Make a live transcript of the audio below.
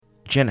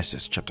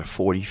Genesis chapter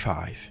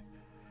 45.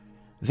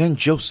 Then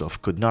Joseph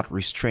could not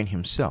restrain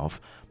himself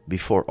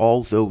before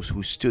all those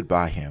who stood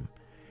by him,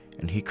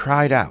 and he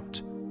cried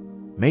out,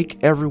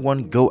 "Make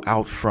everyone go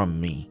out from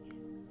me."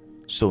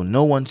 So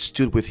no one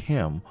stood with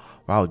him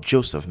while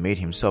Joseph made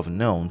himself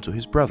known to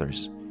his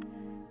brothers.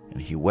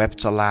 And he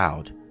wept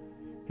aloud,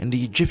 and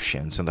the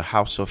Egyptians and the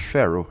house of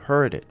Pharaoh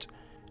heard it.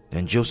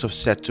 Then Joseph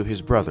said to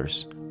his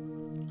brothers,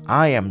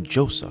 "I am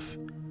Joseph.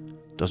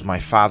 Does my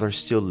father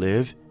still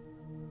live?"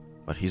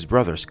 But his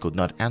brothers could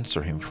not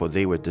answer him, for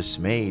they were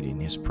dismayed in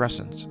his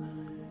presence.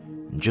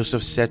 And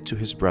Joseph said to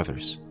his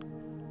brothers,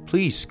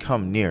 "Please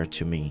come near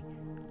to me."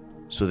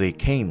 So they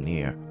came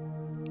near.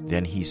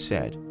 Then he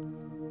said,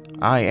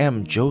 "I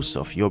am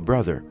Joseph, your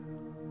brother,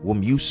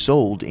 whom you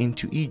sold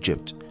into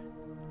Egypt.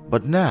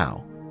 But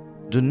now,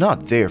 do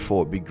not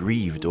therefore be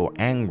grieved or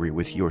angry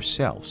with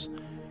yourselves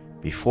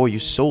before you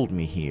sold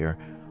me here,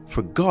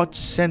 for God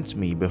sent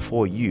me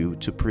before you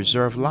to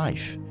preserve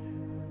life.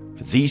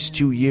 For these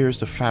 2 years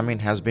the famine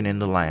has been in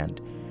the land,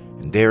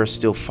 and there are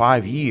still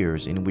 5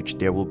 years in which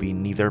there will be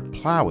neither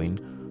plowing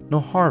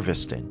nor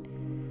harvesting.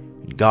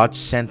 And God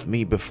sent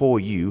me before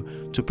you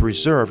to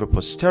preserve a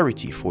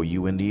posterity for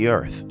you in the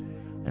earth,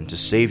 and to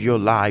save your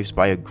lives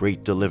by a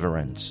great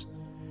deliverance.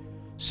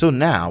 So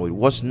now it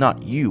was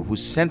not you who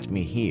sent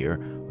me here,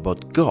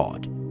 but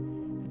God.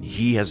 And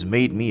he has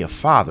made me a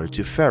father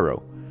to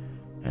Pharaoh,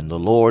 and the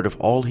Lord of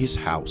all his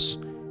house,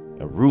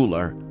 a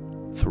ruler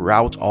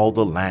throughout all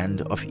the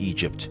land of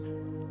Egypt.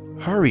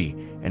 Hurry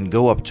and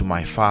go up to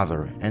my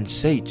father and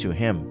say to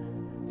him,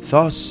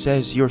 'Thus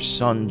says your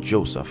son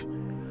Joseph,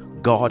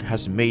 God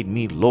has made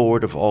me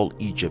Lord of all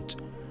Egypt.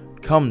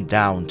 Come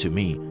down to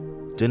me,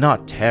 do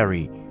not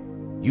tarry.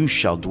 You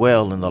shall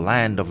dwell in the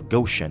land of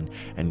Goshen,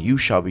 and you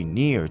shall be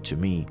near to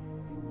me,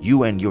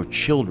 you and your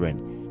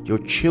children, your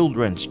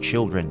children's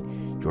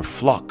children, your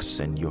flocks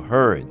and your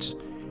herds,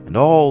 and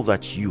all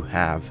that you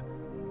have.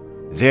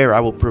 There I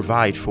will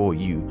provide for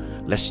you,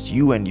 lest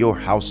you and your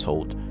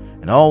household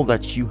and all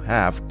that you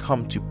have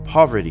come to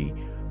poverty,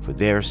 for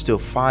there are still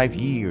 5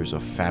 years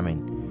of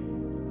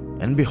famine.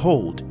 And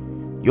behold,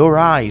 your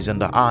eyes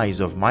and the eyes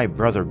of my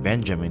brother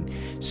Benjamin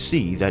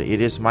see that it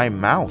is my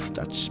mouth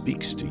that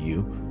speaks to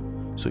you.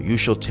 So you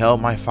shall tell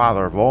my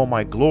father of all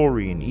my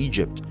glory in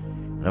Egypt,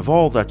 and of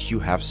all that you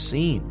have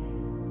seen,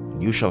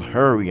 and you shall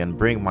hurry and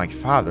bring my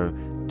father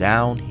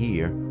down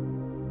here."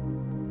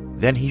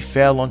 Then he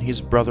fell on his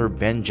brother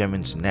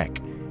Benjamin's neck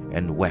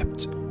and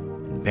wept,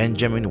 and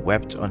Benjamin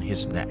wept on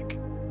his neck.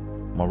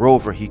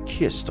 Moreover, he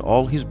kissed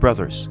all his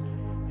brothers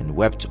and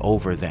wept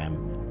over them,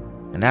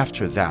 and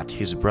after that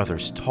his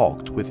brothers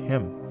talked with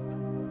him.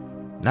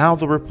 Now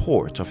the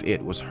report of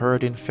it was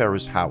heard in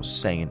Pharaoh's house,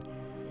 saying,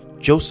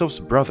 "Joseph's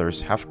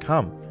brothers have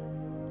come."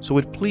 So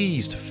it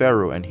pleased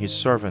Pharaoh and his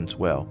servants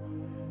well.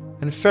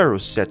 And Pharaoh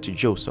said to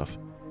Joseph,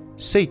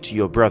 "Say to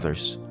your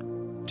brothers,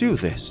 'Do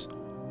this,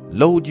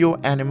 load your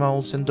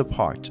animals and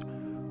depart.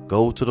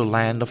 Go to the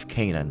land of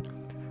Canaan.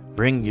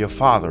 Bring your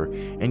father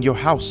and your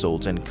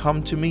households and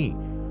come to me.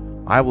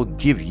 I will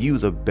give you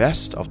the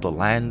best of the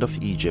land of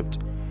Egypt,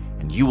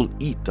 and you will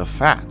eat the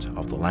fat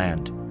of the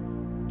land.'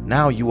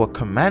 Now you are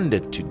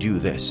commanded to do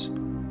this.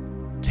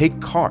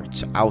 Take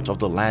carts out of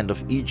the land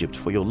of Egypt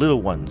for your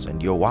little ones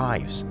and your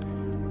wives.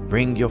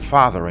 Bring your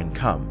father and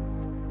come.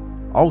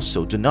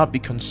 Also do not be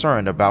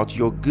concerned about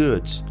your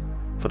goods,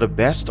 for the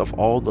best of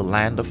all the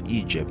land of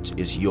Egypt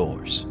is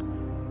yours."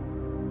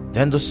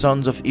 Then the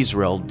sons of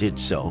Israel did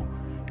so,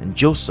 and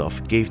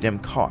Joseph gave them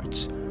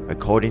carts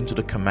according to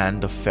the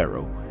command of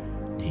Pharaoh,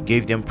 and he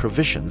gave them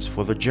provisions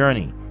for the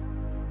journey.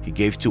 He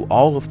gave to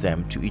all of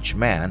them, to each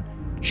man,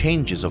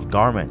 changes of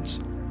garments.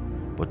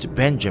 But to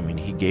Benjamin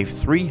he gave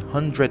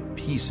 300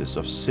 pieces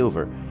of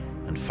silver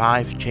and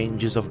 5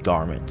 changes of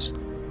garments.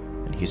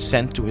 And he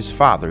sent to his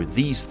father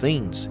these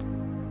things: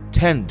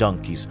 10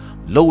 donkeys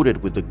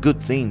loaded with the good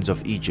things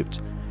of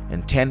Egypt,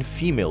 and 10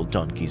 female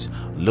donkeys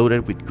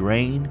loaded with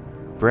grain,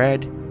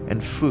 bread,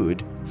 and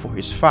food for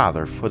his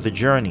father for the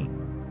journey.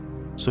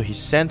 So he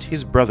sent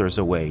his brothers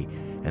away,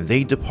 and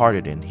they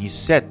departed, and he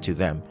said to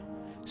them,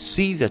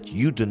 "See that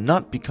you do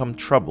not become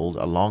troubled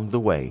along the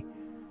way."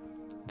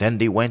 Then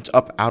they went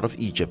up out of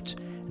Egypt,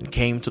 and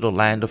came to the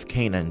land of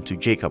Canaan to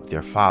Jacob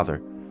their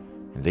father.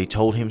 And they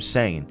told him,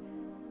 saying,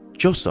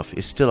 "Joseph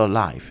is still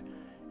alive,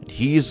 and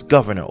he is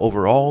governor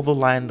over all the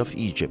land of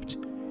Egypt."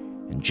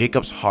 And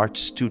Jacob's heart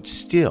stood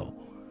still,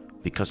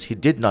 because he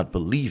did not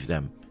believe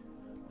them.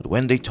 But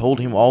when they told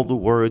him all the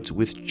words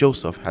which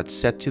Joseph had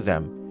said to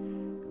them,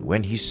 and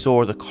when he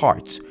saw the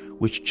carts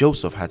which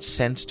Joseph had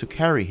sent to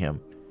carry him,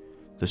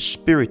 the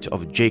spirit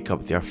of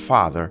Jacob their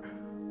father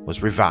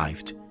was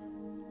revived.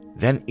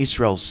 Then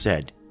Israel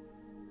said,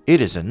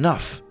 "It is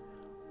enough.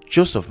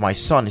 Joseph my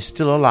son is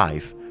still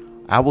alive.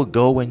 I will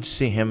go and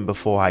see him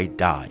before I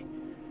die."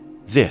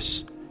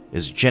 This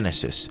is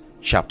Genesis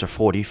chapter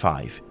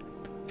 45.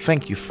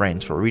 Thank you,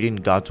 friends, for reading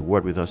God's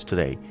Word with us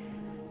today.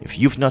 If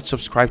you've not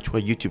subscribed to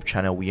our YouTube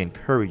channel, we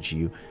encourage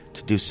you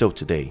to do so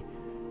today.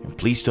 And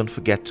please don't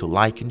forget to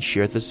like and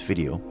share this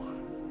video.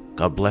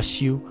 God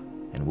bless you,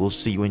 and we'll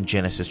see you in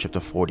Genesis chapter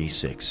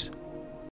 46.